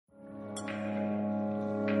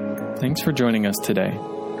Thanks for joining us today.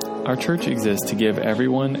 Our church exists to give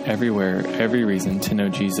everyone, everywhere, every reason to know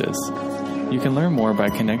Jesus. You can learn more by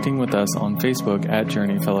connecting with us on Facebook at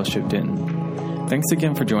Journey Fellowship Denton. Thanks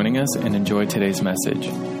again for joining us and enjoy today's message.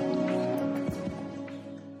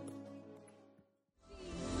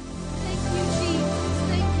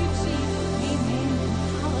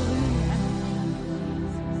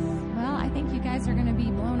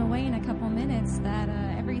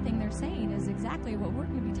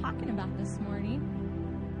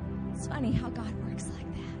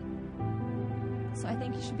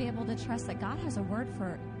 Trust that God has a word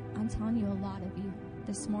for, I'm telling you, a lot of you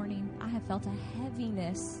this morning. I have felt a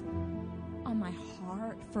heaviness on my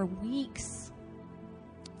heart for weeks.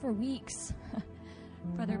 For weeks.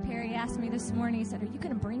 Brother Perry asked me this morning, he said, are you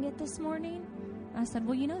going to bring it this morning? And I said,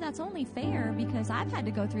 well, that's only fair because I've had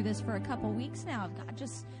to go through this for a couple weeks now of God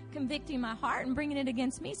just convicting my heart and bringing it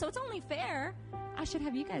against me. So it's only fair. I should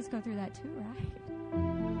have you guys go through that too, right?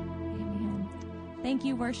 Thank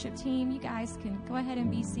you, worship team. You guys can go ahead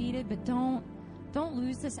and be seated, but don't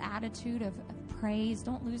lose this attitude of praise.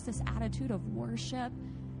 Don't lose this attitude of worship.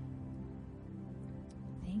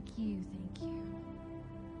 Thank you.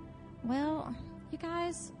 Well, you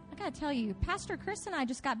guys, I got to tell you, Pastor Chris and I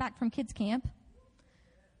just got back from kids camp.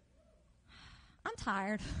 I'm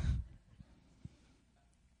tired.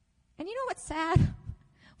 And you know what's sad?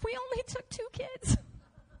 We only took 2 kids.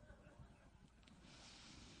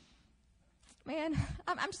 Man,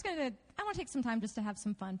 I want to take some time just to have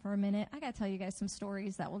some fun for a minute. I got to tell you guys some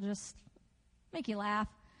stories that will just make you laugh.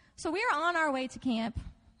 So we are on our way to camp,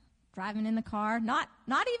 driving in the car, not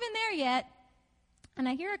even there yet. And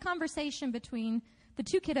I hear a conversation between the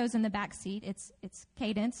 2 kiddos in the back seat. It's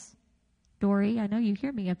Cadence, Dory, I know you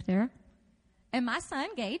hear me up there, and my son,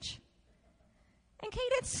 Gage. And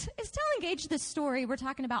Cadence is telling Gage this story. We're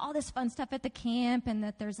talking about all this fun stuff at the camp and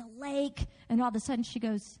that there's a lake. And all of a sudden she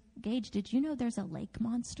goes, Gage, did you know there's a lake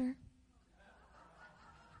monster?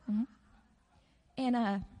 Mm-hmm.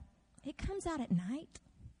 And it comes out at night.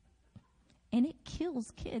 And it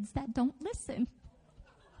kills kids that don't listen.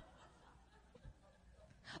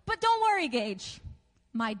 But don't worry, Gage.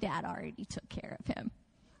 My dad already took care of him.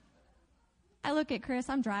 I look at Chris.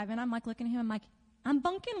 I'm driving. I'm like looking at him. I'm like, I'm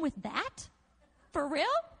bunking with that? For real?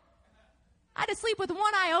 I had to sleep with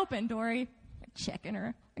one eye open, Dory. Checking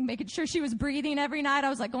her and making sure she was breathing every night. I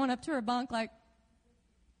was like going up to her bunk like,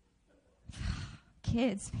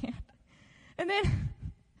 kids, man. And then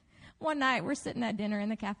one night we're sitting at dinner in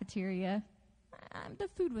the cafeteria. The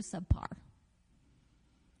food was subpar.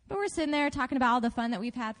 But we're sitting there talking about all the fun that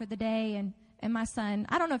we've had for the day. And my son,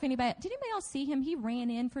 I don't know if did anybody else see him? He ran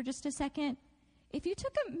in for just a second. If you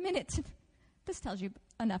took a minute this tells you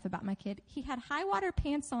enough about my kid. He had high water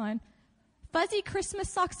pants on, fuzzy Christmas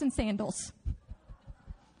socks and sandals.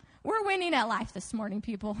 We're winning at life this morning,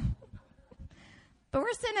 people. But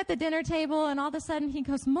we're sitting at the dinner table, and all of a sudden he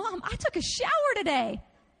goes, Mom, I took a shower today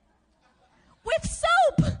with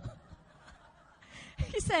soap.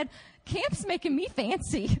 He said, camp's making me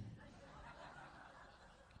fancy.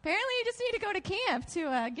 Apparently you just need to go to camp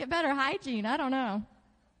to get better hygiene. I don't know.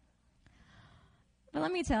 But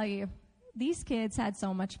let me tell you, these kids had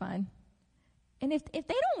so much fun. And if they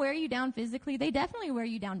don't wear you down physically, they definitely wear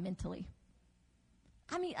you down mentally.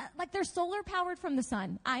 I mean, like they're solar powered from the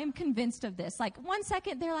sun. I am convinced of this. Like 1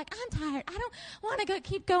 second they're like, I'm tired. I don't want to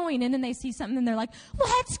keep going. And then they see something and they're like,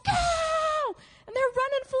 let's go. And they're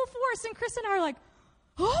running full force. And Chris and I are like,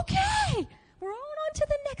 okay, we're on to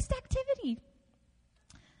the next activity.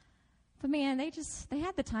 But man, they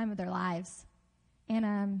had the time of their lives.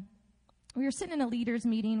 And we were sitting in a leaders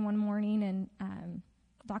meeting one morning, and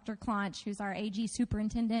Dr. Claunch, who's our AG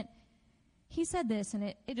superintendent, he said this, and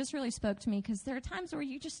it just really spoke to me, because there are times where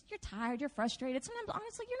you're tired, you're frustrated. Sometimes,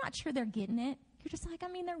 honestly, you're not sure they're getting it. You're just like,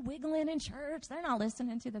 they're wiggling in church. They're not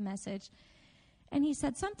listening to the message. And he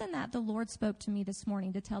said something that the Lord spoke to me this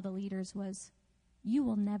morning to tell the leaders was, you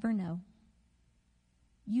will never know.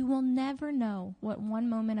 You will never know what one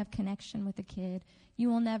moment of connection with a kid, you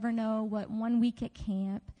will never know what 1 week at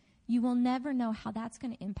camp, you will never know how that's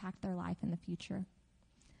going to impact their life in the future.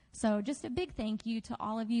 So just a big thank you to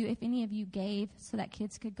all of you. If any of you gave so that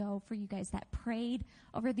kids could go, for you guys that prayed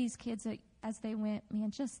over these kids as they went,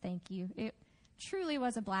 man, just thank you. It truly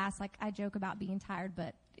was a blast. Like, I joke about being tired,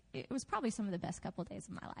 but it was probably some of the best couple of days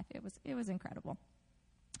of my life. It was incredible.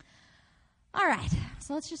 All right,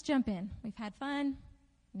 so let's just jump in. We've had fun.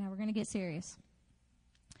 Now we're going to get serious.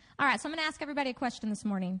 All right, so I'm going to ask everybody a question this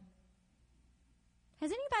morning.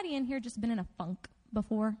 Has anybody in here just been in a funk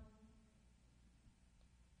before?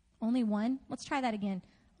 Only one? Let's try that again.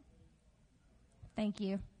 Thank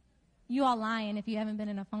you. You all lying if you haven't been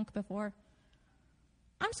in a funk before.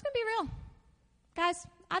 I'm just going to be real. Guys,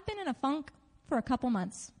 I've been in a funk for a couple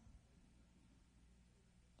months.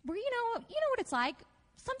 Where you know what it's like?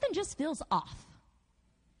 Something just feels off.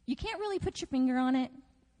 You can't really put your finger on it.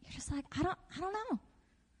 You're just like, I don't know.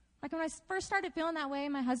 Like when I first started feeling that way,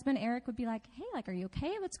 my husband Eric would be like, hey, like, are you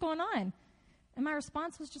okay? What's going on? And my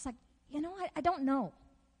response was just like, I don't know.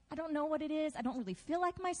 I don't know what it is. I don't really feel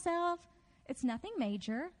like myself. It's nothing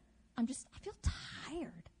major. I feel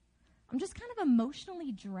tired. I'm just kind of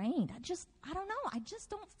emotionally drained. I don't know. I just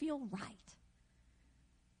don't feel right.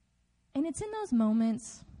 And it's in those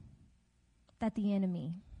moments that the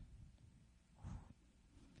enemy,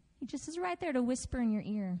 he just is right there to whisper in your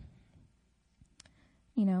ear.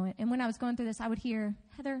 And when I was going through this, I would hear,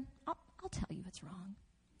 Heather, I'll tell you what's wrong.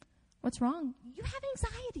 What's wrong? You have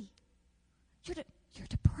anxiety. You're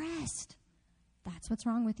depressed. That's what's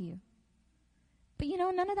wrong with you. But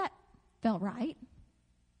none of that felt right.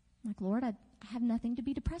 I'm like, Lord, I have nothing to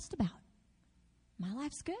be depressed about. My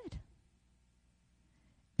life's good.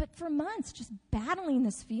 But for months, just battling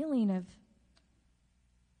this feeling of,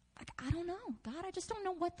 like, I don't know. God, I just don't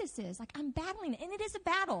know what this is. Like, I'm battling it. And it is a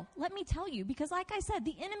battle, let me tell you. Because like I said,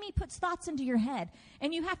 the enemy puts thoughts into your head.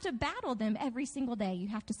 And you have to battle them every single day. You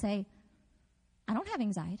have to say, I don't have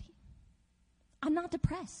anxiety. I'm not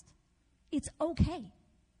depressed. It's okay.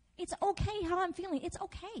 It's okay how I'm feeling. It's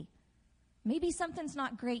okay. Maybe something's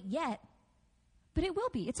not great yet, but it will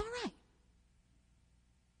be. It's all right.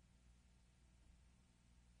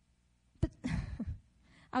 But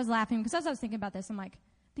I was laughing because as I was thinking about this, I'm like,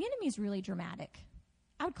 the enemy's really dramatic.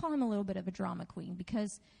 I would call him a little bit of a drama queen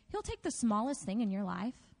because he'll take the smallest thing in your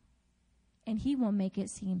life and he will make it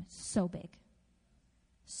seem so big.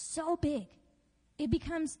 So big. It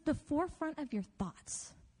becomes the forefront of your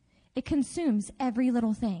thoughts. It consumes every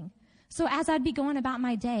little thing. So as I'd be going about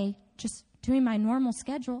my day, just doing my normal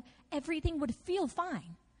schedule, everything would feel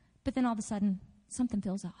fine. But then all of a sudden, something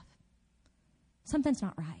feels off. Something's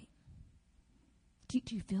not right. Do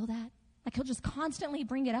you feel that? Like he'll just constantly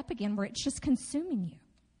bring it up again where it's just consuming you.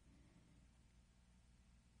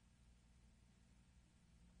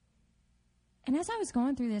 And as I was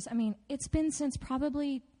going through this, it's been since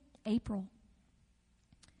probably April.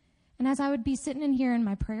 And as I would be sitting in here in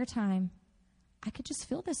my prayer time, I could just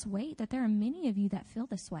feel this weight that there are many of you that feel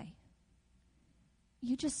this way.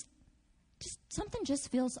 You just something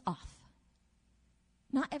just feels off.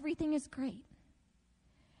 Not everything is great.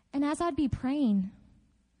 And as I'd be praying,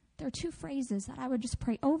 there are two phrases that I would just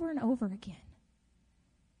pray over and over again.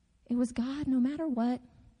 It was, God, no matter what,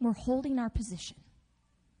 we're holding our position.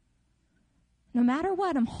 No matter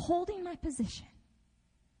what, I'm holding my position.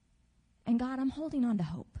 And God, I'm holding on to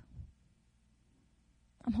hope.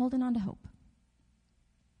 I'm holding on to hope.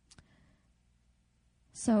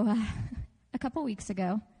 So a couple weeks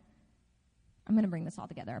ago, I'm going to bring this all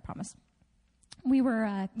together, I promise. We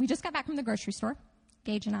just got back from the grocery store,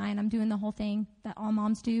 Gage and I, and I'm doing the whole thing that all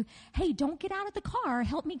moms do. Hey, don't get out of the car.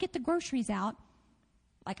 Help me get the groceries out.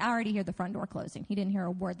 Like, I already hear the front door closing. He didn't hear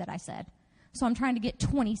a word that I said. So I'm trying to get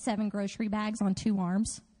 27 grocery bags on 2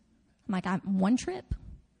 arms. I'm like, I'm one trip.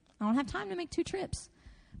 I don't have time to make 2 trips.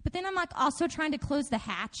 But then I'm like also trying to close the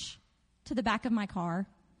hatch to the back of my car.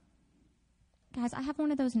 Guys, I have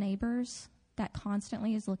one of those neighbors that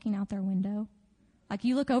constantly is looking out their window. Like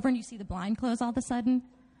you look over and you see the blind close all of a sudden.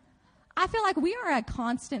 I feel like we are a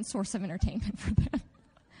constant source of entertainment for them.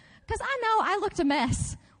 Because I know I looked a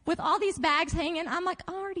mess with all these bags hanging. I'm like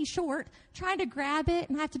already short, trying to grab it,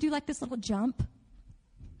 and I have to do like this little jump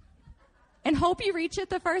and hope you reach it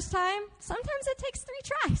the first time. Sometimes it takes 3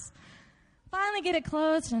 tries. Finally get it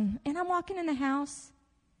closed, and I'm walking in the house,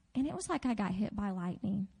 and it was like I got hit by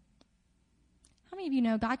lightning. How many of you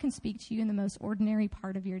know God can speak to you in the most ordinary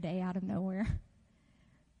part of your day out of nowhere?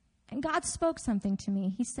 And God spoke something to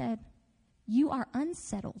me. He said, you are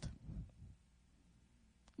unsettled.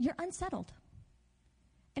 You're unsettled.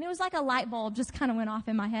 And it was like a light bulb just kind of went off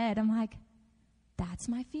in my head. I'm like, that's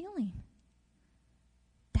my feeling.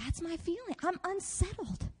 That's my feeling. I'm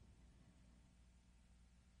unsettled.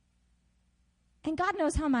 And God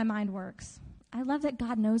knows how my mind works. I love that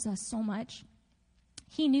God knows us so much.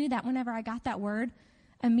 He knew that whenever I got that word,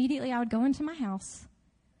 immediately I would go into my house.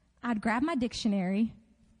 I'd grab my dictionary,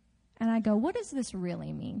 and I'd go, what does this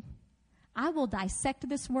really mean? I will dissect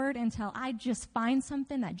this word until I just find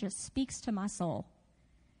something that just speaks to my soul.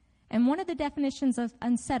 And one of the definitions of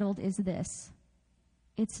unsettled is this: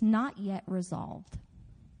 it's not yet resolved.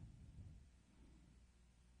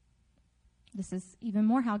 This is even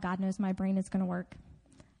more how God knows my brain is going to work.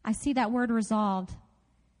 I see that word resolved,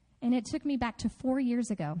 and it took me back to 4 years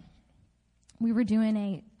ago we were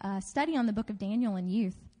doing a study on the book of Daniel in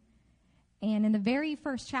youth. And in the very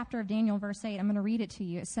first chapter of Daniel, verse 8, I'm going to read it to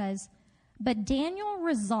you. It says, "But Daniel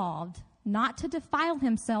resolved not to defile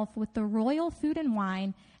himself with the royal food and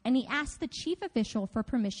wine, and he asked the chief official for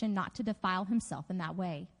permission not to defile himself in that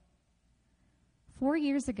way." 4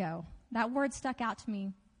 years ago, that word stuck out to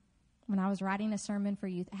me when I was writing a sermon for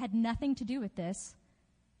youth. It had nothing to do with this,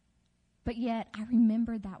 but yet I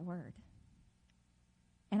remembered that word.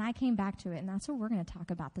 And I came back to it, and that's what we're going to talk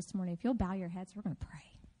about this morning. If you'll bow your heads, we're going to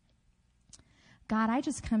pray. God, I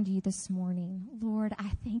just come to you this morning. Lord,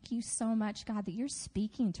 I thank you so much, God, that you're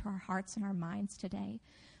speaking to our hearts and our minds today.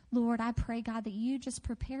 Lord, I pray, God, that you just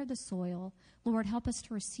prepare the soil. Lord, help us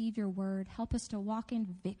to receive your word. Help us to walk in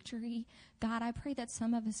victory. God, I pray that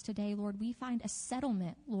some of us today, Lord, we find a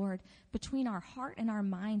settlement, Lord, between our heart and our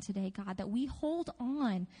mind today, God, that we hold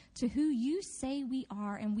on to who you say we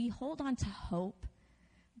are, and we hold on to hope,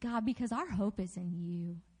 God, because our hope is in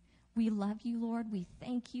you. We love you, Lord. We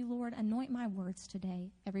thank you, Lord. Anoint my words today.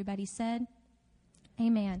 Everybody said,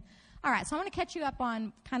 amen. All right, so I want to catch you up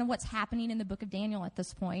on kind of what's happening in the book of Daniel at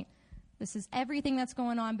this point. This is everything that's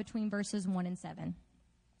going on between verses 1 and 7.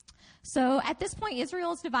 So at this point,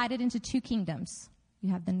 Israel is divided into two kingdoms.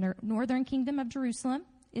 You have the northern kingdom of Jerusalem.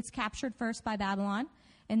 It's captured first by Babylon.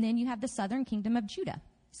 And then you have the southern kingdom of Judah.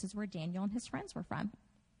 This is where Daniel and his friends were from.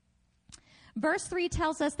 Verse 3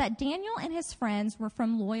 tells us that Daniel and his friends were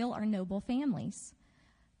from loyal or noble families.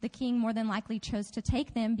 The king more than likely chose to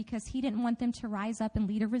take them because he didn't want them to rise up and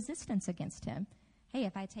lead a resistance against him. Hey,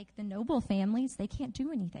 if I take the noble families, they can't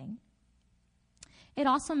do anything. It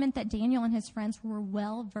also meant that Daniel and his friends were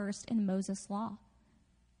well versed in Moses' law.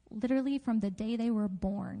 Literally from the day they were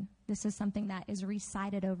born, this is something that is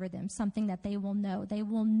recited over them, something that they will know. They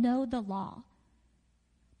will know the law.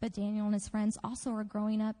 But Daniel and his friends also are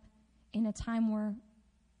growing up in a time where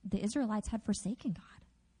the Israelites had forsaken God,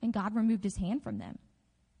 and God removed his hand from them.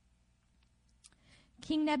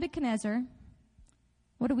 King Nebuchadnezzar,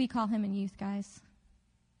 what do we call him in youth, guys?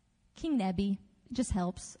 King Nebi. It just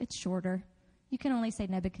helps. It's shorter. You can only say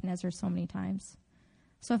Nebuchadnezzar so many times.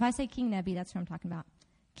 So if I say King Nebi, that's what I'm talking about.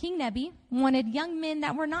 King Nebi wanted young men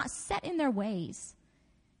that were not set in their ways.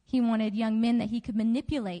 He wanted young men that he could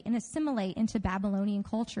manipulate and assimilate into Babylonian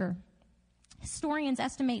culture. Historians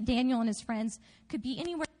estimate Daniel and his friends could be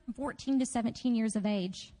anywhere from 14 to 17 years of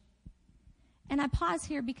age. And I pause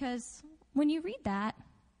here because when you read that,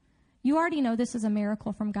 you already know this is a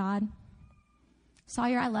miracle from God.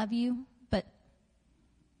 Sawyer, I love you, but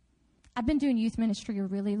I've been doing youth ministry a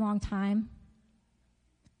really long time.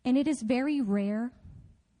 And it is very rare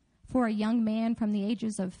for a young man from the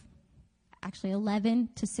ages of actually 11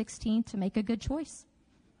 to 16 to make a good choice.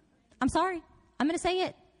 I'm sorry. I'm going to say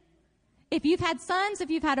it. If you've had sons, if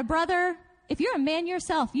you've had a brother, if you're a man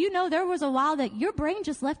yourself, you know there was a while that your brain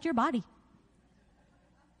just left your body.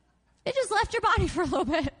 It just left your body for a little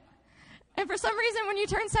bit. And for some reason, when you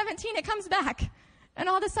turn 17, it comes back. And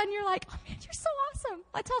all of a sudden, you're like, oh, man, you're so awesome.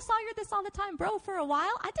 I tell Sawyer this all the time. Bro, for a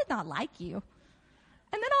while, I did not like you.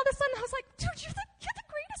 And then all of a sudden, I was like, dude, you're the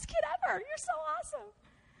greatest kid ever. You're so awesome.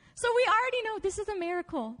 So we already know this is a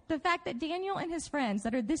miracle. The fact that Daniel and his friends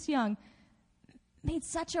that are this young made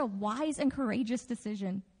such a wise and courageous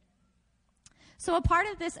decision. So a part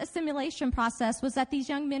of this assimilation process was that these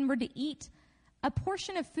young men were to eat a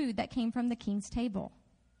portion of food that came from the king's table.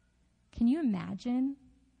 Can you imagine?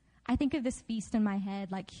 I think of this feast in my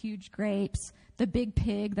head, like huge grapes, the big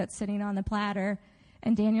pig that's sitting on the platter,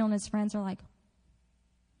 and Daniel and his friends are like,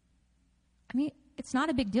 I mean, it's not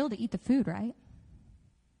a big deal to eat the food, right?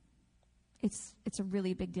 It's a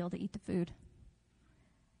really big deal to eat the food.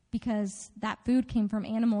 Because that food came from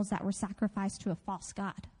animals that were sacrificed to a false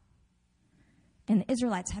god. And the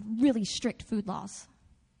Israelites had really strict food laws.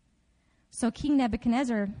 So King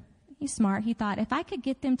Nebuchadnezzar, he's smart. He thought, if I could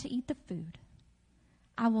get them to eat the food,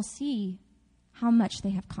 I will see how much they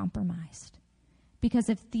have compromised. Because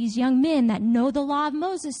if these young men that know the law of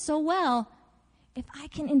Moses so well, if I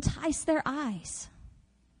can entice their eyes,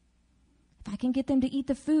 if I can get them to eat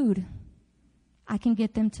the food, I can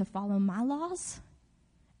get them to follow my laws,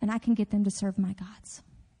 and I can get them to serve my gods.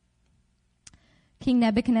 King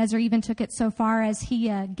Nebuchadnezzar even took it so far as he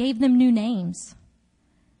gave them new names.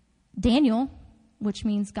 Daniel, which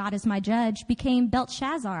means God is my judge, became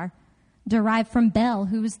Belshazzar, derived from Bel,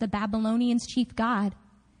 who was the Babylonians' chief god.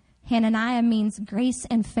 Hananiah means grace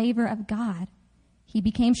and favor of God. He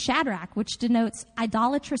became Shadrach, which denotes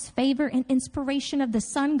idolatrous favor and inspiration of the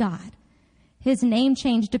sun god. His name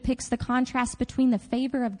change depicts the contrast between the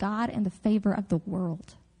favor of God and the favor of the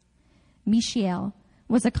world. Mishael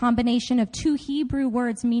was a combination of two Hebrew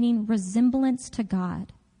words meaning resemblance to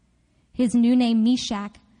God. His new name,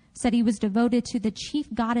 Meshach, said he was devoted to the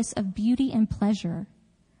chief goddess of beauty and pleasure.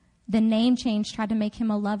 The name change tried to make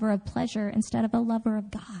him a lover of pleasure instead of a lover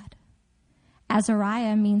of God.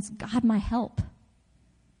 Azariah means God my help.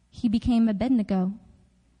 He became Abednego.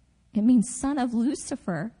 It means son of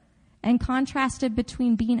Lucifer, and contrasted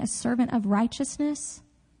between being a servant of righteousness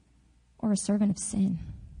or a servant of sin.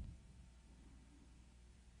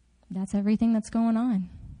 That's everything that's going on.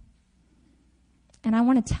 And I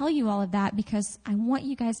want to tell you all of that because I want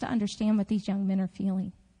you guys to understand what these young men are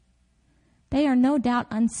feeling. They are no doubt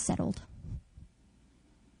unsettled.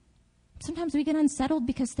 Sometimes we get unsettled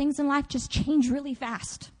because things in life just change really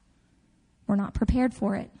fast. We're not prepared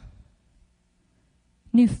for it.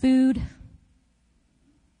 New food,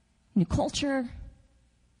 new culture,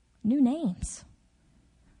 new names.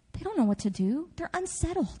 They don't know what to do. They're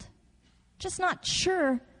unsettled. Just not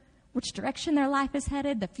sure which direction their life is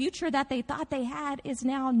headed. The future that they thought they had is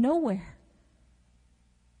now nowhere.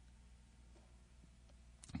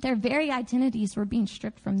 Their very identities were being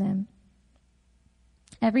stripped from them.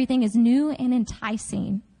 Everything is new and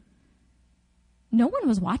enticing. No one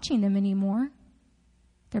was watching them anymore.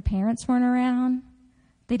 Their parents weren't around.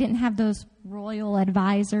 They didn't have those royal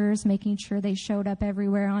advisors making sure they showed up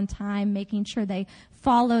everywhere on time, making sure they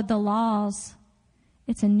followed the laws.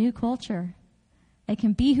 It's a new culture. They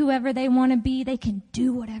can be whoever they want to be. They can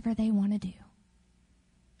do whatever they want to do.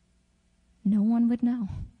 No one would know.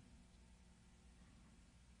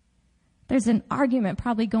 There's an argument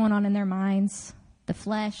probably going on in their minds, the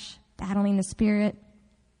flesh battling the spirit,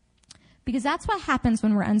 because that's what happens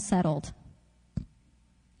when we're unsettled.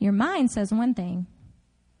 Your mind says one thing,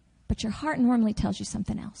 but your heart normally tells you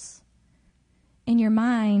something else. In your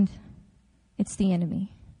mind, it's the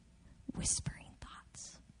enemy whispering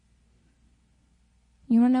thoughts.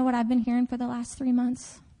 You want to know what I've been hearing for the last 3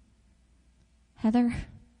 months? Heather,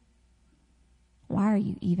 why are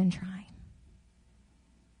you even trying?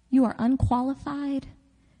 You are unqualified.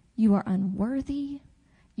 You are unworthy.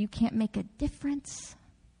 You can't make a difference.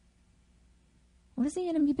 What has the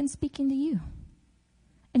enemy been speaking to you?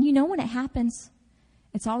 And you know when it happens,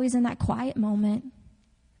 it's always in that quiet moment.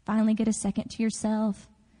 Finally get a second to yourself.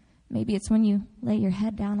 Maybe it's when you lay your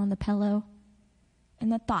head down on the pillow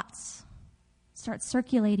and the thoughts start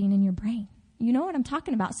circulating in your brain. You know what I'm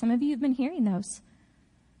talking about. Some of you have been hearing those.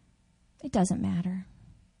 It doesn't matter.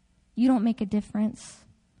 You don't make a difference.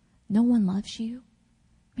 No one loves you.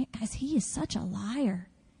 Man, guys, he is such a liar.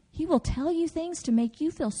 He will tell you things to make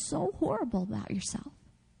you feel so horrible about yourself.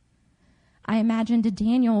 I imagine to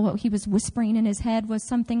Daniel what he was whispering in his head was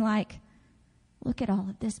something like, look at all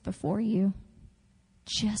of this before you.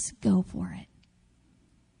 Just go for it.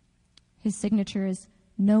 His signature is,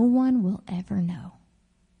 no one will ever know.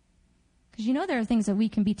 Because you know there are things that we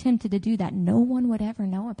can be tempted to do that no one would ever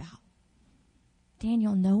know about.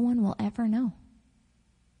 Daniel, no one will ever know.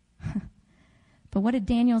 But what did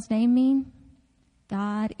Daniel's name mean?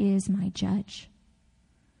 God is my judge.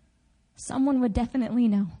 Someone would definitely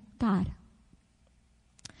know. God.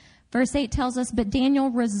 Verse 8 tells us, but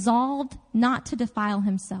Daniel resolved not to defile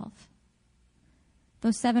himself.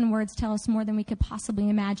 Those 7 words tell us more than we could possibly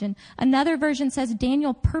imagine. Another version says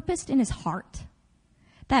Daniel purposed in his heart.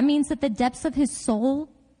 That means that the depths of his soul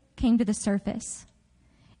came to the surface.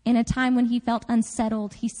 In a time when he felt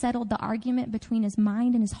unsettled, he settled the argument between his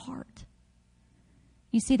mind and his heart.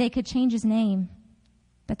 You see, they could change his name,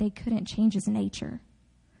 but they couldn't change his nature.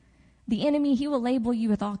 The enemy, he will label you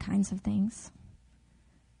with all kinds of things.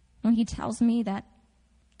 When he tells me that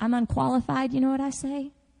I'm unqualified, you know what I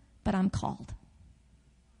say? But I'm called.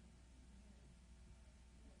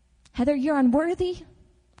 Heather, you're unworthy.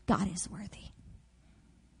 God is worthy.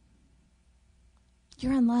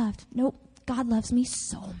 You're unloved. Nope. God loves me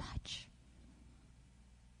so much.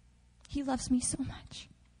 He loves me so much.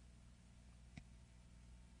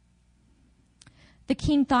 The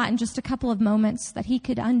king thought in just a couple of moments that he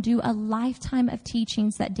could undo a lifetime of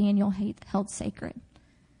teachings that Daniel held sacred.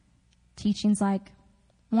 Teachings like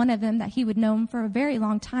one of them that he would know for a very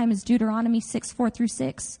long time is Deuteronomy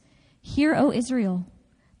 6:4-6. Hear, O Israel,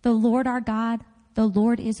 the Lord our God, the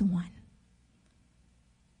Lord is one.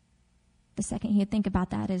 The second he'd think about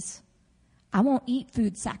that is, I won't eat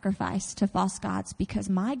food sacrificed to false gods because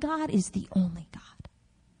my God is the only God.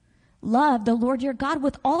 Love the Lord your God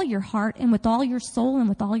with all your heart and with all your soul and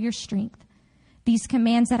with all your strength. These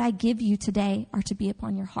commands that I give you today are to be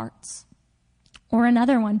upon your hearts. Or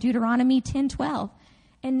another one, Deuteronomy 10:12.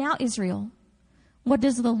 And now, Israel, what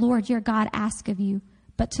does the Lord your God ask of you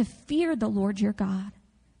but to fear the Lord your God,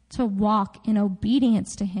 to walk in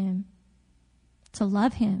obedience to him, to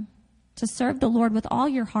love him, to serve the Lord with all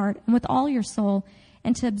your heart and with all your soul,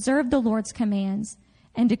 and to observe the Lord's commands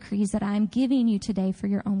and decrees that I am giving you today for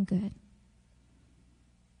your own good.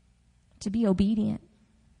 To be obedient.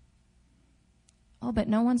 Oh, but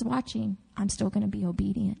no one's watching. I'm still going to be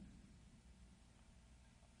obedient.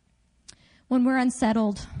 When we're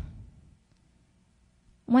unsettled,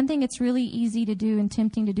 one thing it's really easy to do and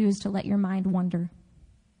tempting to do is to let your mind wander.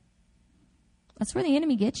 That's where the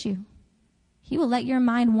enemy gets you. He will let your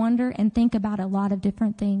mind wander and think about a lot of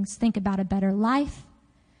different things. Think about a better life.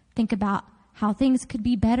 Think about how things could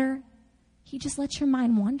be better. He just lets your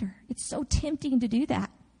mind wander. It's so tempting to do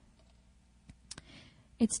that.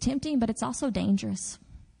 It's tempting, but it's also dangerous.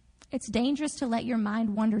 It's dangerous to let your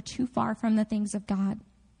mind wander too far from the things of God.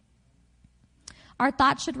 Our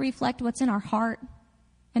thoughts should reflect what's in our heart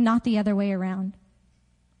and not the other way around.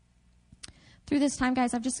 Through this time,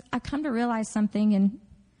 guys, I've come to realize something, and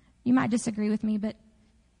you might disagree with me, but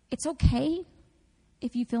it's okay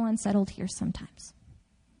if you feel unsettled here sometimes.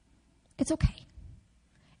 It's okay.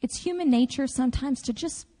 It's human nature sometimes to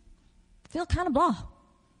just feel kind of blah.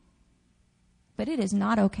 But it is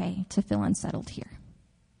not okay to feel unsettled here.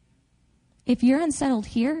 If you're unsettled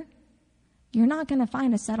here, you're not going to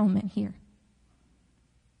find a settlement here.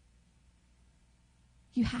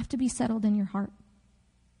 You have to be settled in your heart.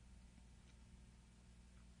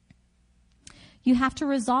 You have to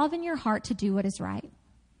resolve in your heart to do what is right,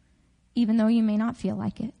 even though you may not feel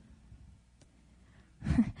like it.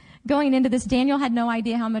 Going into this, Daniel had no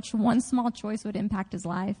idea how much one small choice would impact his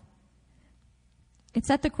life. It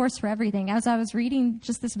set the course for everything. As I was reading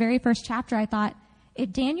just this very first chapter, I thought,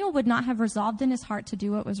 if Daniel would not have resolved in his heart to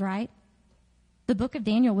do what was right, the book of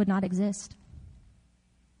Daniel would not exist.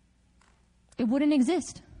 It wouldn't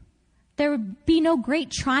exist. There would be no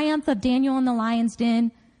great triumph of Daniel in the lion's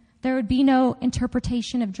den. There would be no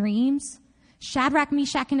interpretation of dreams. Shadrach,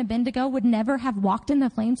 Meshach, and Abednego would never have walked in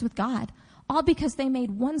the flames with God, all because they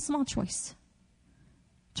made one small choice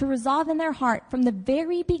to resolve in their heart from the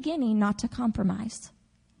very beginning not to compromise.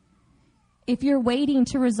 If you're waiting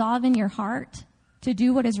to resolve in your heart to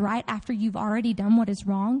do what is right after you've already done what is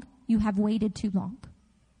wrong, you have waited too long.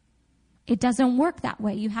 It doesn't work that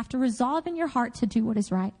way. You have to resolve in your heart to do what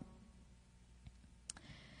is right.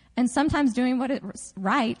 And sometimes doing what is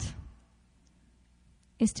right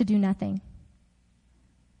is to do nothing.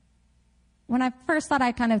 When I first thought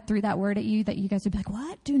I kind of threw that word at you, that you guys would be like,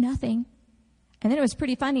 what? Do nothing. And then it was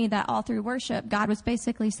pretty funny that all through worship, God was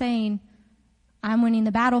basically saying, I'm winning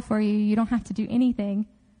the battle for you. You don't have to do anything.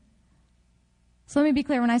 So let me be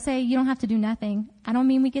clear. When I say you don't have to do nothing, I don't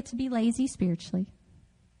mean we get to be lazy spiritually.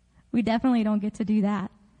 We definitely don't get to do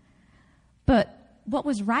that. But what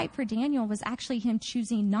was right for Daniel was actually him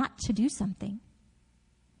choosing not to do something.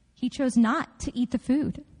 He chose not to eat the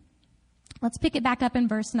food. Let's pick it back up in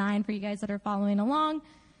verse 9 for you guys that are following along.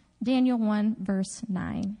 Daniel 1, verse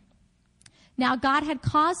 9. Now God had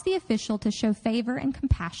caused the official to show favor and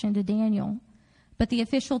compassion to Daniel. But the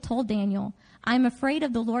official told Daniel, I am afraid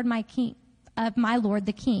of the Lord my king, of my lord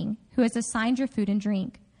the king, who has assigned your food and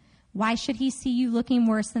drink. Why should he see you looking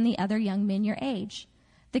worse than the other young men your age?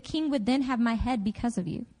 The king would then have my head because of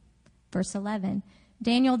you. Verse 11.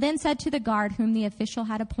 Daniel then said to the guard whom the official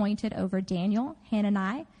had appointed over Daniel,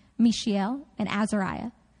 Hananiah, Mishael, and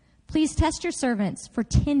Azariah, please test your servants for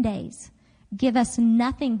 10 days. Give us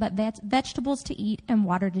nothing but vegetables to eat and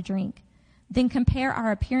water to drink. Then compare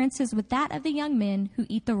our appearances with that of the young men who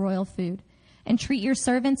eat the royal food, and treat your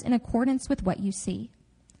servants in accordance with what you see.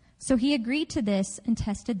 So he agreed to this and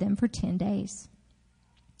tested them for 10 days.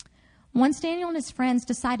 Once Daniel and his friends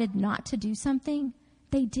decided not to do something,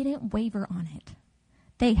 they didn't waver on it.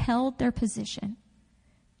 They held their position.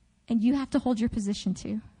 And you have to hold your position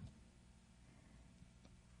too.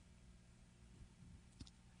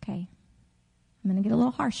 Okay. I'm going to get a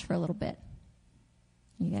little harsh for a little bit.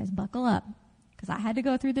 You guys buckle up, because I had to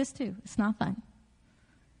go through this too. It's not fun.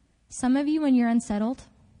 Some of you, when you're unsettled,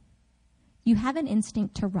 you have an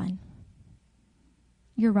instinct to run.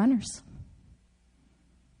 You're runners.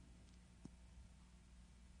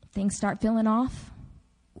 Things start feeling off.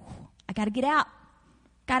 I got to get out.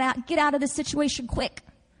 Got to get out of this situation quick.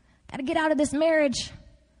 Got to get out of this marriage.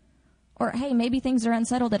 Or, hey, maybe things are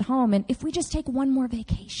unsettled at home, and if we just take one more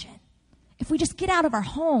vacation, if we just get out of our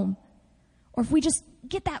home, or if we just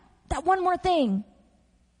get that one more thing,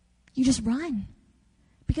 you just run.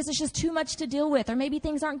 Because it's just too much to deal with, or maybe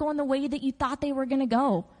things aren't going the way that you thought they were going to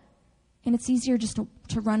go. And it's easier just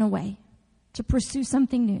to run away, to pursue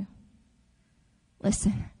something new.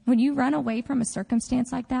 Listen, when you run away from a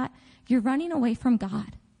circumstance like that, you're running away from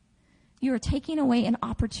God. You are taking away an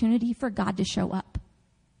opportunity for God to show up.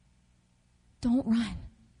 Don't run.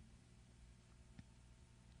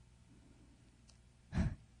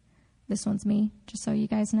 This one's me, just so you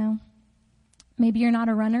guys know. Maybe you're not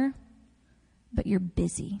a runner, but you're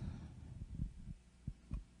busy.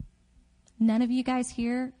 None of you guys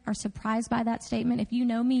here are surprised by that statement. If you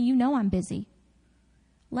know me, you know I'm busy.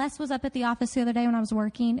 Les was up at the office the other day when I was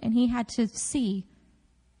working, and he had to see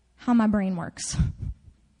how my brain works.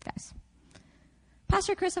 Guys,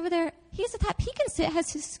 Pastor Chris over there, he's the type, he can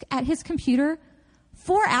sit at his computer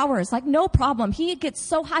 4 hours, like no problem. He gets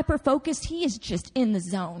so hyper-focused, he is just in the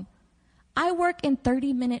zone. I work in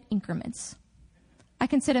 30-minute increments. I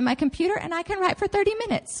can sit at my computer and I can write for 30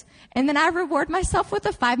 minutes. And then I reward myself with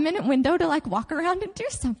a 5-minute window to like walk around and do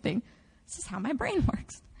something. This is how my brain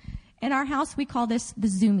works. In our house, we call this the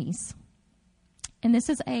zoomies. And this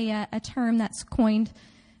is a term that's coined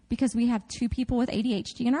because we have 2 people with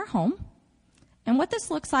ADHD in our home. And what this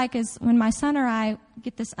looks like is when my son or I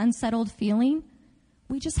get this unsettled feeling,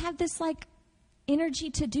 we just have this like energy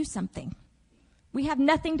to do something. We have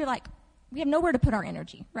nothing to like, we have nowhere to put our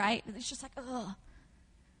energy, right? It's just like, ugh.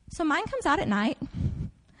 So mine comes out at night,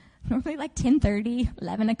 normally like 10:30,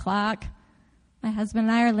 11 o'clock. My husband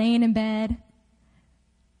and I are laying in bed,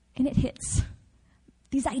 and it hits.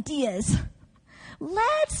 These ideas.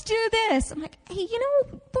 Let's do this. I'm like, hey,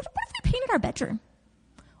 what if we painted our bedroom?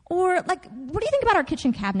 Or like, what do you think about our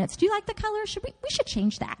kitchen cabinets? Do you like the color? We should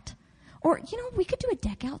change that. Or, we could do a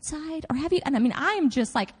deck outside. Or I am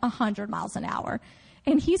just like 100 miles an hour.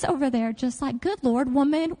 And he's over there just like, good Lord,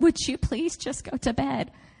 woman, would you please just go to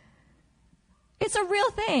bed? It's a real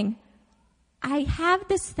thing. I have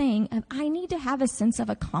this thing of I need to have a sense of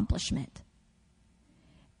accomplishment.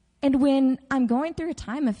 And when I'm going through a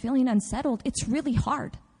time of feeling unsettled, it's really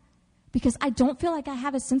hard because I don't feel like I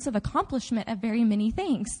have a sense of accomplishment of very many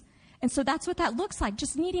things. And so that's what that looks like,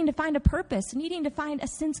 just needing to find a purpose, needing to find a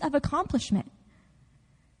sense of accomplishment.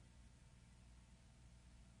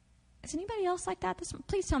 Is anybody else like that?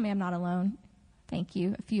 Please tell me I'm not alone. Thank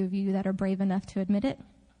you. A few of you that are brave enough to admit it.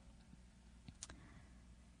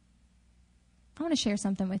 I want to share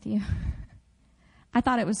something with you. I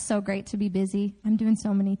thought it was so great to be busy. I'm doing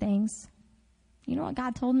so many things. You know what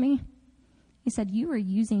God told me? He said, you are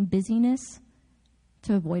using busyness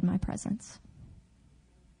to avoid my presence.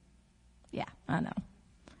 Yeah, I know.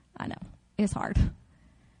 It's hard.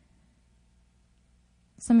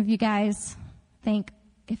 Some of you guys think,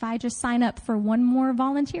 if I just sign up for one more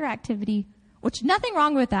volunteer activity, which nothing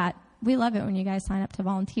wrong with that. We love it when you guys sign up to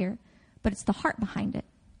volunteer. But it's the heart behind it.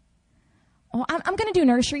 Oh, I'm going to do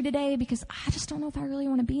nursery today because I just don't know if I really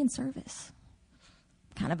want to be in service.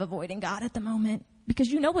 Kind of avoiding God at the moment because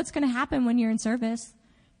you know what's going to happen when you're in service.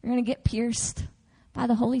 You're going to get pierced by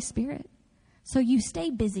the Holy Spirit. So you stay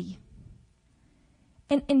busy.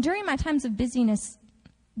 And during my times of busyness,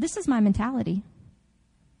 this is my mentality.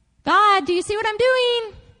 God, do you see what I'm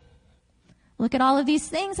doing? Look at all of these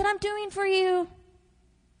things that I'm doing for you.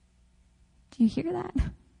 Do you hear that?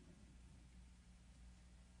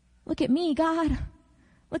 Look at me, God.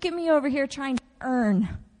 Look at me over here trying to earn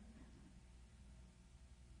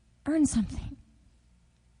something.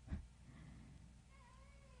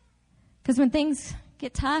 Because when things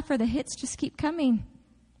get tough or the hits just keep coming,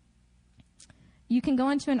 you can go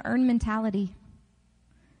into an earn mentality.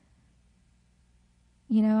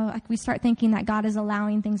 Like we start thinking that God is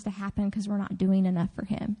allowing things to happen because we're not doing enough for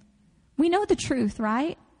him. We know the truth,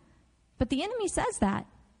 right? But the enemy says that.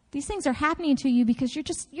 These things are happening to you because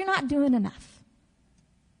you're not doing enough.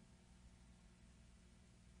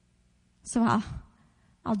 So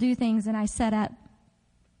I'll do things and I set up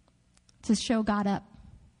to show God up.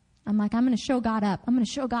 I'm like, I'm going to show God up. I'm going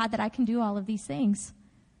to show God that I can do all of these things.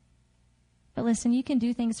 But listen, you can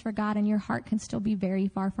do things for God and your heart can still be very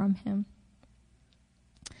far from him.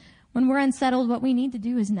 When we're unsettled, what we need to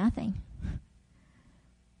do is nothing.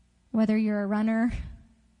 Whether you're a runner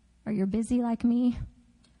or you're busy like me,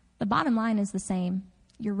 the bottom line is the same.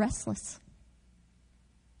 You're restless.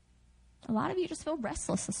 A lot of you just feel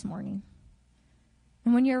restless this morning.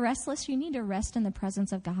 And when you're restless, you need to rest in the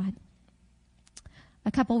presence of God.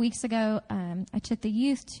 A couple weeks ago, I took the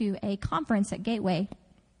youth to a conference at Gateway.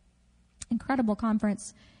 Incredible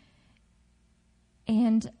conference.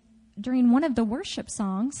 And during one of the worship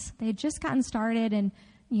songs, they had just gotten started. And,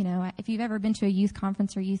 if you've ever been to a youth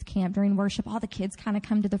conference or youth camp during worship, all the kids kind of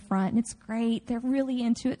come to the front. And it's great. They're really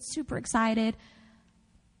into it, super excited.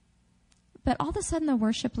 But all of a sudden, the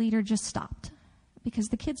worship leader just stopped because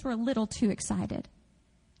the kids were a little too excited.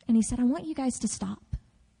 And he said, I want you guys to stop.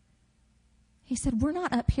 He said, we're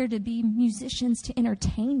not up here to be musicians to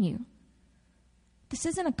entertain you. This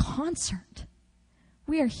isn't a concert.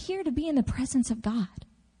 We are here to be in the presence of God.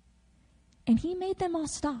 And he made them all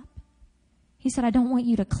stop. He said, I don't want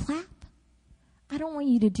you to clap. I don't want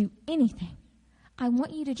you to do anything. I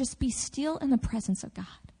want you to just be still in the presence of God.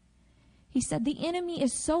 He said the enemy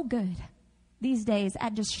is so good these days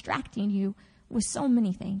at distracting you with so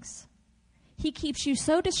many things. He keeps you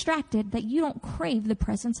so distracted that you don't crave the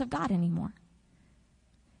presence of God anymore.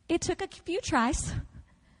 It took a few tries,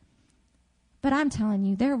 but I'm telling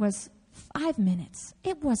you, there was 5 minutes.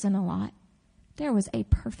 It wasn't a lot. There was a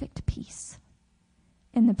perfect peace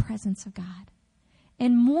in the presence of God.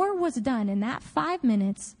 And more was done in that 5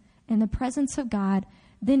 minutes in the presence of God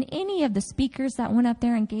than any of the speakers that went up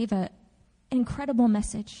there and gave an incredible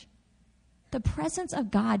message. The presence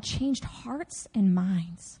of God changed hearts and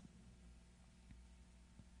minds.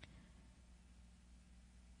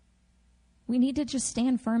 We need to just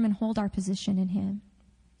stand firm and hold our position in him.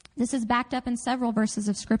 This is backed up in several verses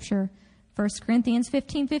of Scripture. 1 Corinthians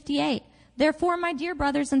 15:58. Therefore, my dear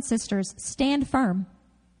brothers and sisters, stand firm.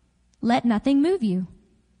 Let nothing move you.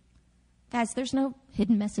 Guys, there's no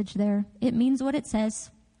hidden message there. It means what it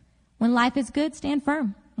says. When life is good, stand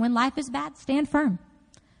firm. When life is bad, stand firm.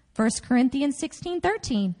 1 Corinthians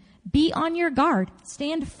 16:13. Be on your guard.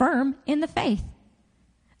 Stand firm in the faith.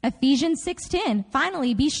 Ephesians 6:10.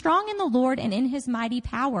 Finally, be strong in the Lord and in his mighty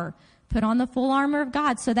power. Put on the full armor of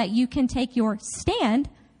God so that you can take your stand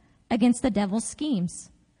against the devil's schemes.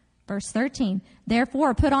 Verse 13.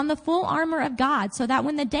 Therefore, put on the full armor of God so that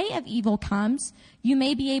when the day of evil comes, you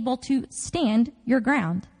may be able to stand your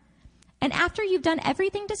ground. And after you've done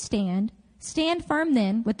everything to stand, stand firm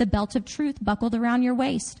then with the belt of truth buckled around your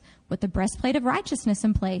waist, with the breastplate of righteousness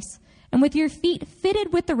in place, and with your feet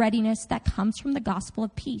fitted with the readiness that comes from the gospel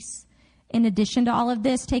of peace. In addition to all of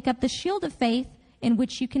this, take up the shield of faith in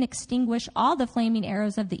which you can extinguish all the flaming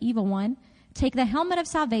arrows of the evil one. Take the helmet of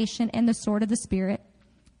salvation and the sword of the Spirit,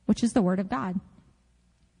 which is the word of God.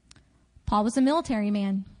 Paul was a military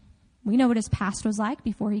man. We know what his past was like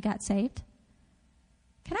before he got saved.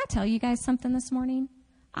 Can I tell you guys something this morning?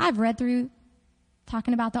 I've read through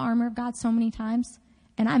talking about the armor of God so many times,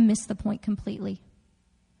 and I missed the point completely.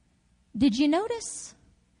 Did you notice?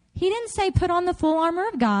 He didn't say put on the full armor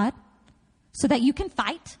of God so that you can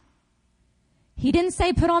fight. He didn't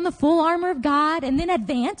say put on the full armor of God and then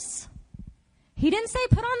advance. He didn't say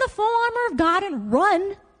put on the full armor of God and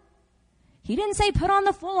run. He didn't say put on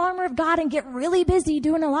the full armor of God and get really busy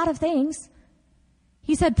doing a lot of things.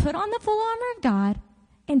 He said put on the full armor of God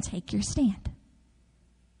and take your stand.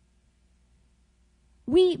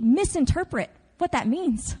 We misinterpret what that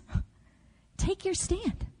means. Take your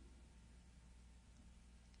stand.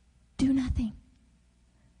 Do nothing.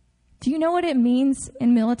 Do you know what it means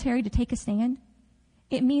in military to take a stand?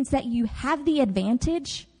 It means that you have the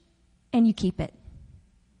advantage and you keep it.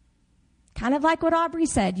 Kind of like what Aubrey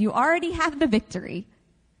said, you already have the victory.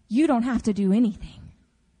 You don't have to do anything.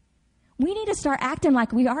 We need to start acting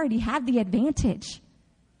like we already have the advantage.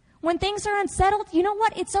 When things are unsettled, you know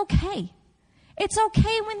what? It's okay. It's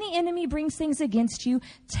okay when the enemy brings things against you.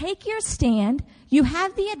 Take your stand. You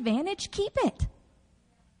have the advantage. Keep it.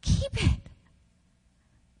 Keep it.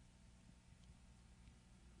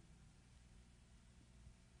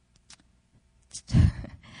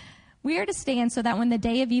 We are to stand so that when the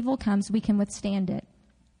day of evil comes, we can withstand it.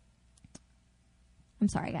 I'm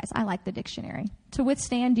sorry, guys. I like the dictionary. To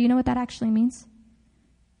withstand, do you know what that actually means?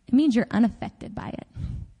 It means you're unaffected by it.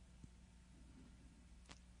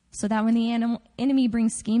 So that when the enemy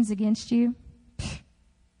brings schemes against you,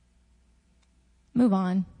 move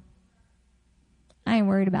on. I ain't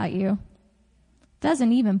worried about you.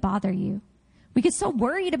 Doesn't even bother you. We get so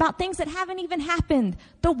worried about things that haven't even happened.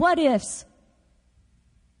 The what ifs.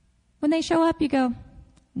 When they show up, you go,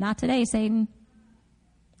 not today, Satan.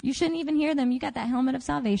 You shouldn't even hear them. You got that helmet of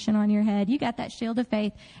salvation on your head. You got that shield of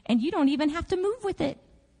faith. And you don't even have to move with it.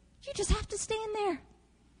 You just have to stand there.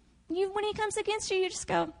 When he comes against you, you just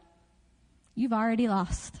go, you've already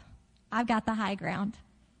lost. I've got the high ground.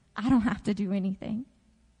 I don't have to do anything.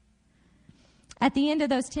 At the end of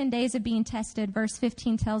those 10 days of being tested, verse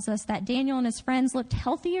 15 tells us that Daniel and his friends looked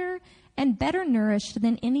healthier and better nourished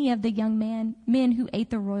than any of the young men who ate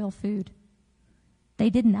the royal food. They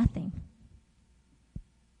did nothing.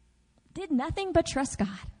 Did nothing but trust God.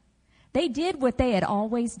 They did what they had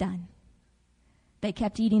always done. They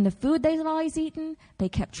kept eating the food they've always eaten. They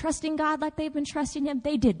kept trusting God like they've been trusting him.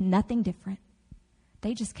 They did nothing different.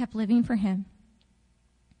 They just kept living for him.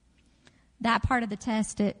 That part of the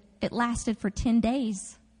test, it lasted for 10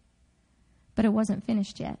 days, but it wasn't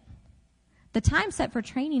finished yet. The time set for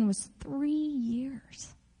training was 3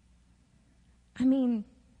 years. I mean,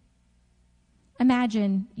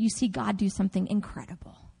 imagine you see God do something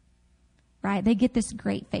incredible, right? They get this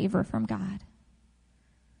great favor from God.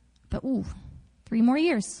 But 3 more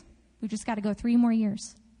years. We just got to go 3 more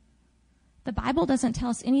years. The Bible doesn't tell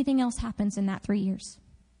us anything else happens in that 3 years.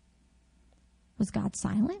 Was God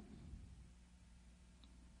silent?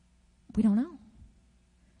 We don't know.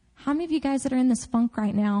 How many of you guys that are in this funk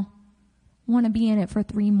right now want to be in it for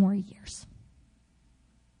 3 more years?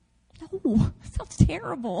 No, sounds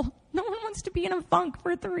terrible. No one wants to be in a funk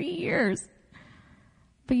for 3 years.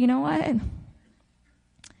 But you know what?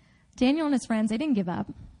 Daniel and his friends, they didn't give up.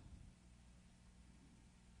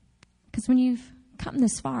 Because when you've come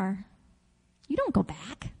this far, you don't go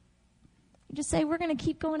back. You just say, we're going to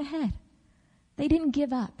keep going ahead. They didn't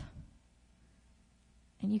give up.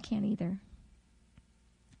 And you can't either.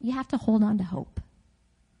 You have to hold on to hope.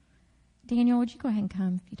 Daniel, would you go ahead and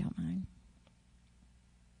come if you don't mind?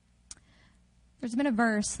 There's been a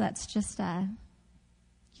verse that's just,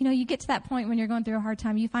 you get to that point when you're going through a hard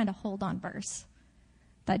time, you find a hold on verse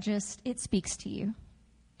that just, it speaks to you.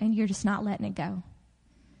 And you're just not letting it go.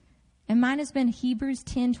 And mine has been Hebrews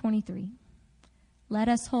 10:23. Let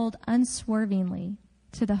us hold unswervingly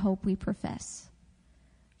to the hope we profess.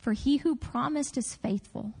 For he who promised is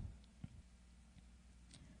faithful.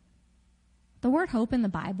 The word hope in the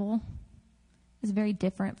Bible is very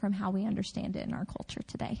different from how we understand it in our culture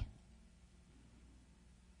today.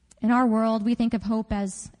 In our world, we think of hope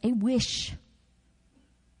as a wish.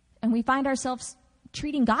 And we find ourselves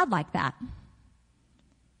treating God like that.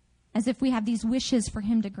 As if we have these wishes for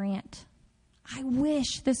him to grant. I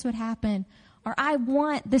wish this would happen. Or I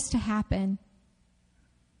want this to happen.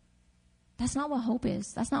 That's not what hope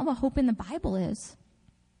is. That's not what hope in the Bible is.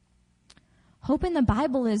 Hope in the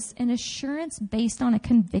Bible is an assurance based on a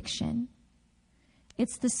conviction.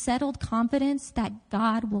 It's the settled confidence that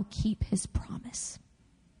God will keep his promise.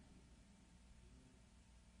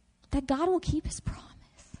 That God will keep his promise.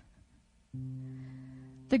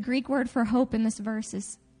 The Greek word for hope in this verse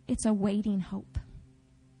is, it's a waiting hope.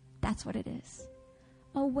 That's what it is.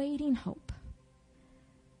 A waiting hope.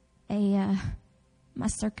 My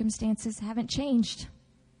circumstances haven't changed.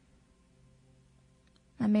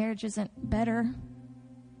 My marriage isn't better.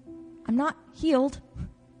 I'm not healed.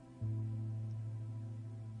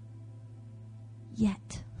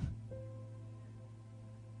 Yet.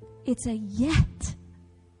 It's a yet.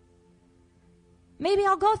 Maybe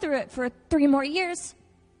I'll go through it for 3 more years.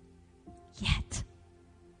 Yet.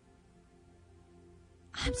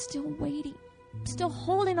 I'm still waiting. I'm still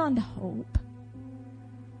holding on to hope.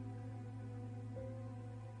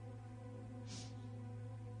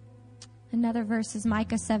 Another verse is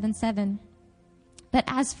Micah 7:7. But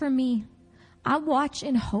as for me, I watch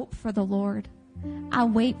in hope for the Lord. I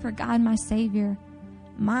wait for God, my Savior.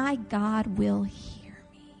 My God will hear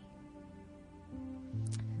me.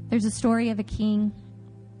 There's a story of a king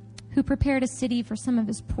who prepared a city for some of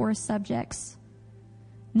his poorest subjects.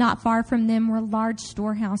 Not far from them were large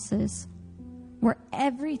storehouses where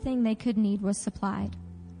everything they could need was supplied.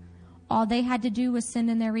 All they had to do was send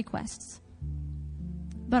in their requests.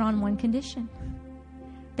 But on one condition.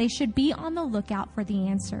 They should be on the lookout for the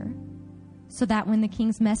answer, so that when the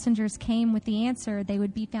king's messengers came with the answer, they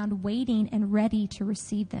would be found waiting and ready to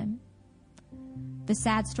receive them. The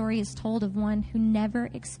sad story is told of one who never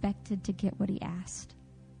expected to get what he asked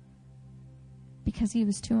because he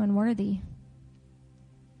was too unworthy.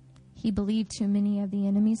 He believed too many of the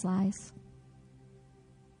enemy's lies.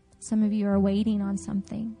 Some of you are waiting on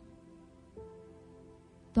something.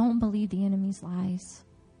 Don't believe the enemy's lies.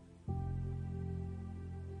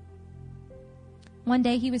 One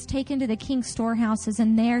day he was taken to the king's storehouses,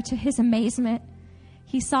 and there, to his amazement,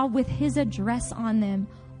 he saw with his address on them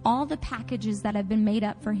all the packages that had been made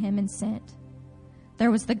up for him and sent.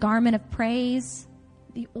 There was the garment of praise,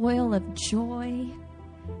 the oil of joy,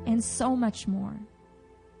 and so much more.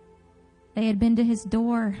 They had been to his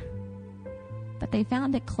door, but they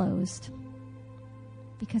found it closed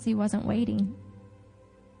because he wasn't waiting.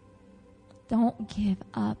 Don't give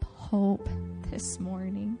up hope this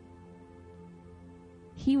morning.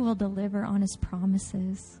 He will deliver on his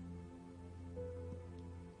promises.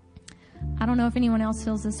 I don't know if anyone else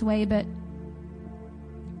feels this way, but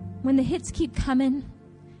when the hits keep coming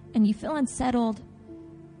and you feel unsettled,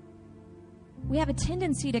 we have a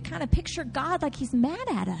tendency to kind of picture God like he's mad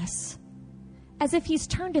at us, as if he's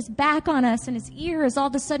turned his back on us and his ear is all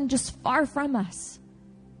of a sudden just far from us.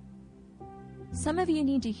 Some of you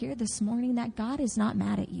need to hear this morning that God is not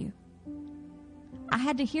mad at you. I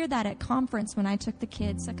had to hear that at conference when I took the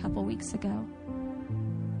kids a couple weeks ago.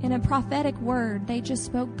 In a prophetic word, they just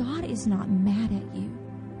spoke, God is not mad at you.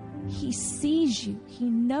 He sees you. He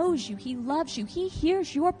knows you. He loves you. He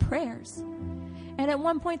hears your prayers. And at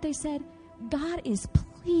one point they said, God is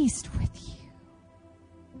pleased with you.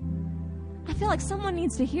 I feel like someone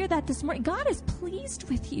needs to hear that this morning. God is pleased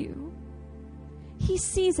with you. He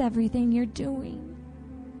sees everything you're doing.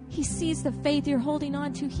 He sees the faith you're holding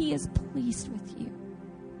on to. He is pleased with you.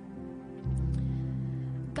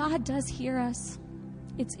 God does hear us.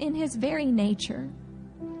 It's in his very nature.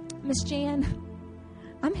 Miss Jan,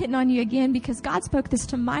 I'm hitting on you again because God spoke this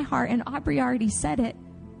to my heart, and Aubrey already said it.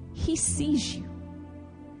 He sees you.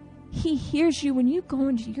 He hears you when you go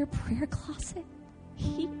into your prayer closet.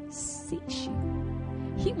 He sees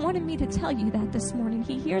you. He wanted me to tell you that this morning.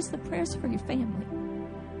 He hears the prayers for your family.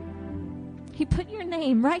 He put your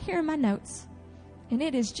name right here in my notes. And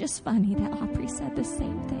it is just funny that Aubrey said the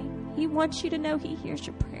same thing. He wants you to know he hears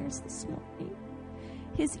your prayers this morning.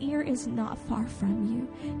 His ear is not far from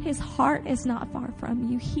you. His heart is not far from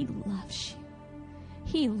you. He loves you.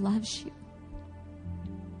 He loves you.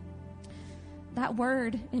 That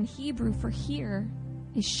word in Hebrew for hear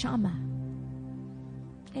is shama.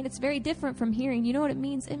 And it's very different from hearing. You know what it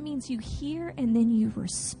means? It means you hear and then you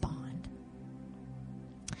respond.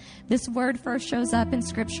 This word first shows up in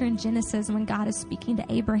Scripture in Genesis when God is speaking to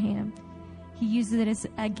Abraham. He uses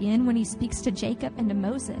it again when he speaks to Jacob and to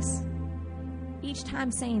Moses. Each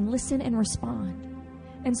time saying, listen and respond.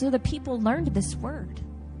 And so the people learned this word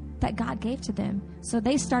that God gave to them. So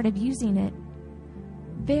they started using it.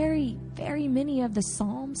 Very, very many of the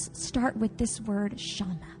Psalms start with this word,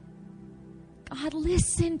 shama. God,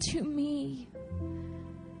 listen to me.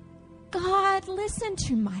 God, listen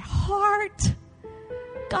to my heart.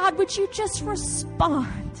 God, would you just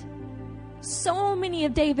respond? So many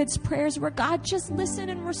of David's prayers were, God, just listen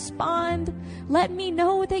and respond. Let me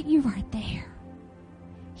know that you are there.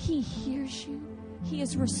 He hears you. He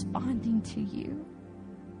is responding to you.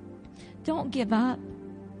 Don't give up.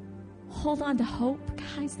 Hold on to hope.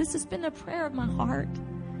 Guys, this has been a prayer of my heart.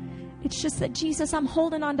 It's just that, Jesus, I'm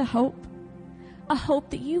holding on to hope. A hope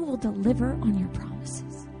that you will deliver on your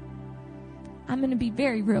promises. I'm going to be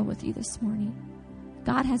very real with you this morning.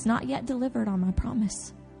 God has not yet delivered on my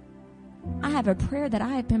promise. I have a prayer that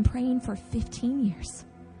I have been praying for 15 years.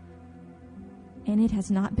 And it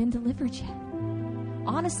has not been delivered yet.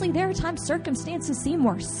 Honestly, there are times circumstances seem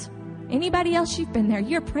worse. Anybody else, you've been there.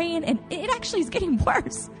 You're praying and it actually is getting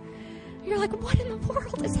worse. You're like, what in the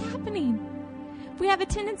world is happening? We have a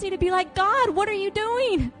tendency to be like, God, what are you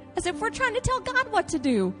doing? As if we're trying to tell God what to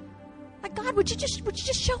do. Like, God, would you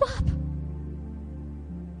just show up?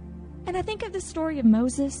 And I think of the story of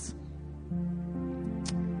Moses.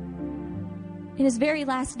 In his very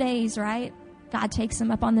last days, right? God takes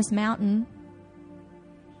him up on this mountain.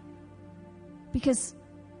 Because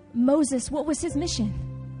Moses, what was his mission?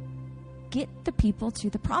 Get the people to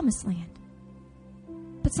the promised land.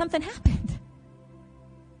 But something happened.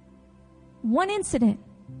 One incident.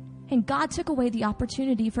 And God took away the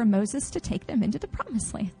opportunity for Moses to take them into the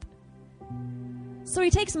promised land. So he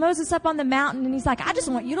takes Moses up on the mountain and he's like, I just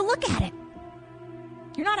want you to look at it.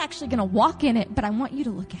 You're not actually going to walk in it, but I want you to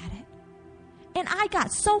look at it. And I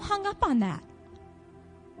got so hung up on that.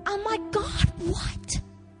 I'm like, God, what?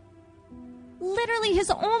 Literally his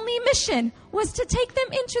only mission was to take them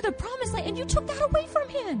into the promised land, and you took that away from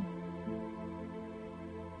him.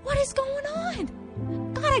 What is going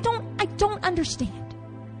on? God, I don't understand.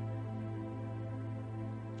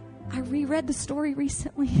 I reread the story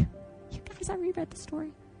recently. You guys, I reread the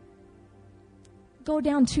story. Go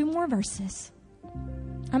down 2 more verses.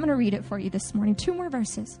 I'm going to read it for you this morning. 2 more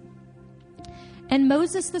verses. And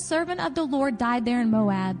Moses, the servant of the Lord, died there in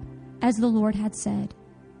Moab, as the Lord had said.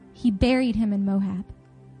 He buried him in Moab.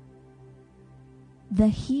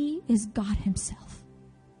 He is God himself.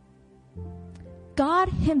 God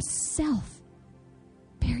himself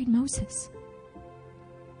buried Moses.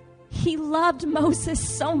 He loved Moses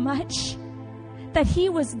so much that he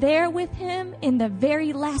was there with him in the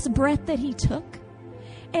very last breath that he took.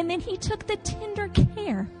 And then he took the tender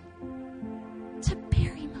care to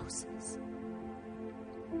bury Moses.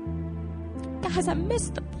 Guys, I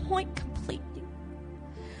missed the point completely.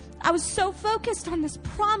 I was so focused on this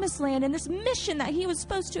promised land and this mission that he was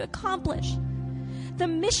supposed to accomplish. The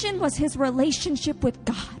mission was his relationship with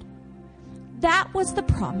God. That was the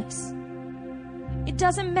promise. It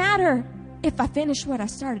doesn't matter if I finish what I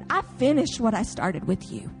started. I finished what I started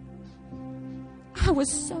with you. I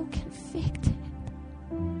was so convicted.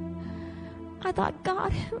 I thought,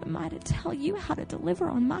 God, who am I to tell you how to deliver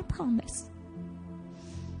on my promise?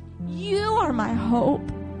 You are my hope.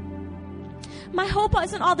 My hope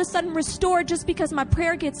isn't all of a sudden restored just because my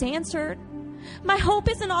prayer gets answered. My hope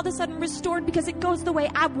isn't all of a sudden restored because it goes the way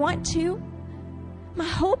I want to. My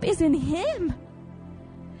hope is in him.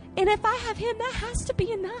 And if I have him, that has to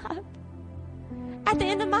be enough. At the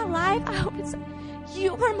end of my life, I hope it's,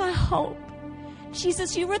 you are my hope.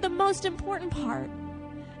 Jesus, you were the most important part.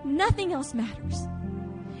 Nothing else matters.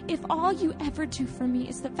 If all you ever do for me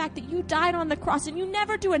is the fact that you died on the cross and you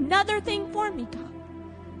never do another thing for me, God,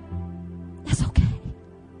 that's okay.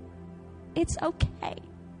 It's okay.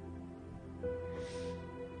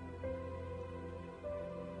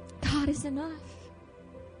 God is enough.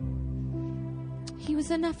 He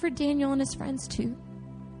was enough for Daniel and his friends too.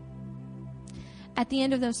 At the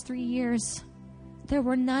end of those 3 years, there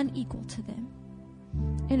were none equal to them.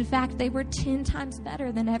 In fact, they were 10 times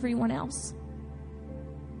better than everyone else.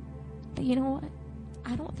 But you know what?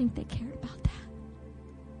 I don't think they cared about that.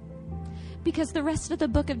 Because the rest of the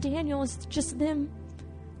book of Daniel is just them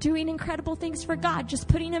doing incredible things for God, just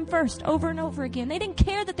putting him first over and over again. They didn't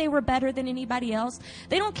care that they were better than anybody else.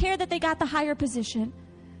 They don't care that they got the higher position.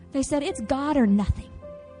 They said, it's God or nothing.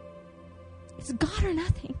 It's God or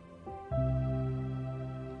nothing.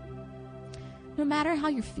 No matter how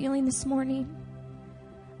you're feeling this morning,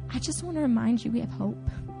 I just want to remind you we have hope.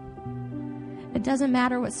 It doesn't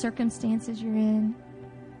matter what circumstances you're in.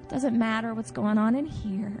 It doesn't matter what's going on in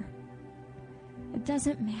here. It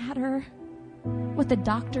doesn't matter what the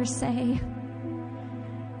doctors say.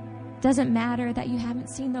 It doesn't matter that you haven't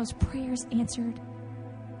seen those prayers answered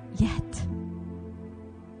yet.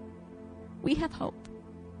 We have hope.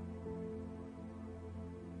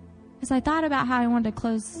 As I thought about how I wanted to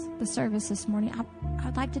close the service this morning,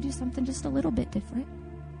 I'd like to do something just a little bit different.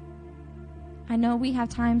 I know we have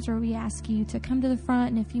times where we ask you to come to the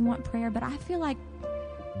front and if you want prayer, but I feel like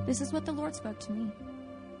this is what the Lord spoke to me.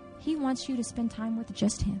 He wants you to spend time with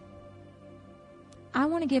just Him. I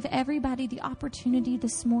want to give everybody the opportunity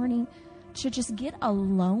this morning to just get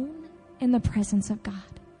alone in the presence of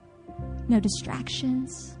God. No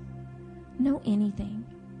distractions, no anything.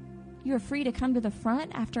 You are free to come to the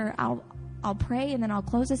front after I'll pray and then I'll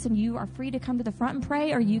close this, and you are free to come to the front and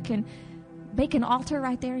pray, or you can make an altar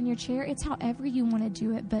right there in your chair. It's however you want to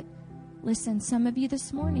do it. But listen, some of you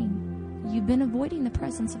this morning, you've been avoiding the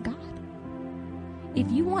presence of God. If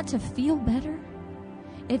you want to feel better,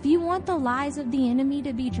 if you want the lies of the enemy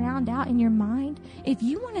to be drowned out in your mind, if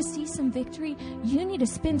you want to see some victory, you need to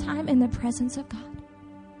spend time in the presence of God.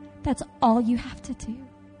 That's all you have to do.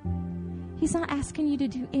 He's not asking you to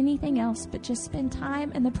do anything else but just spend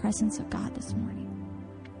time in the presence of God this morning.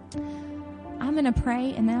 I'm going to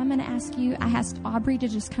pray, and then I'm going to ask you, I asked Aubrey to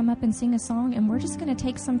just come up and sing a song, and we're just going to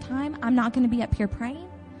take some time. I'm not going to be up here praying.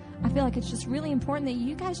 I feel like it's just really important that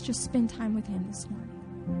you guys just spend time with Him this morning.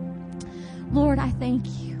 Lord, I thank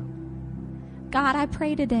you. God, I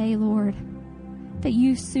pray today, Lord, that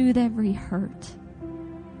you soothe every hurt.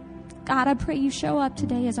 God, I pray you show up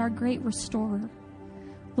today as our great restorer.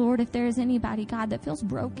 Lord, if there is anybody, God, that feels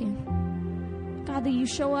broken, God, that you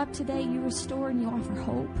show up today, you restore and you offer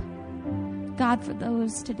hope. God, for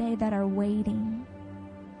those today that are waiting,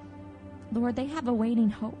 Lord, they have a waiting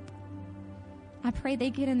hope. I pray they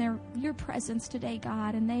get in your presence today,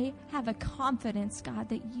 God, and they have a confidence, God,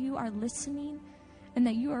 that you are listening and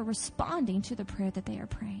that you are responding to the prayer that they are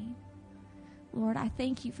praying. Lord, I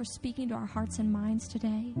thank you for speaking to our hearts and minds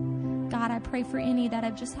today. God, I pray for any that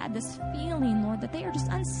have just had this feeling, Lord, that they are just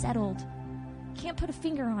unsettled. Can't put a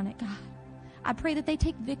finger on it, God. I pray that they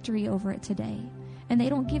take victory over it today, and they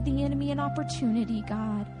don't give the enemy an opportunity,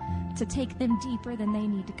 God, to take them deeper than they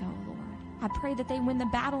need to go, Lord. I pray that they win the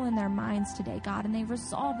battle in their minds today, God, and they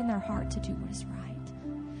resolve in their heart to do what is right.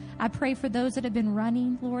 I pray for those that have been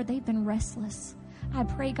running, Lord, they've been restless. I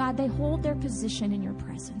pray, God, they hold their position in your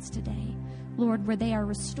presence today, Lord, where they are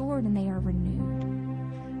restored and they are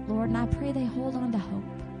renewed. Lord, and I pray they hold on to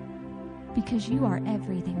hope, because you are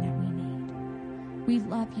everything that we need. We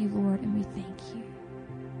love you, Lord, and we thank you.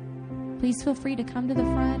 Please feel free to come to the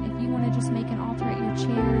front. If you want to just make an altar at your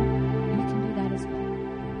chair, you can do that as well.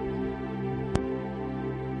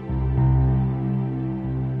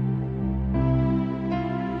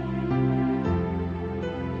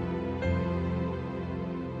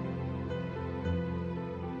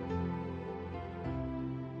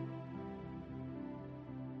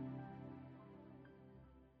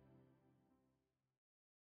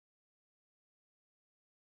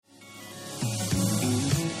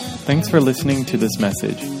 Thanks for listening to this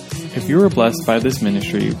message. If you were blessed by this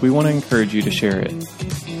ministry, we want to encourage you to share it.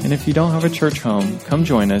 And if you don't have a church home, come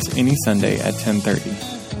join us any Sunday at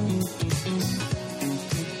 10:30.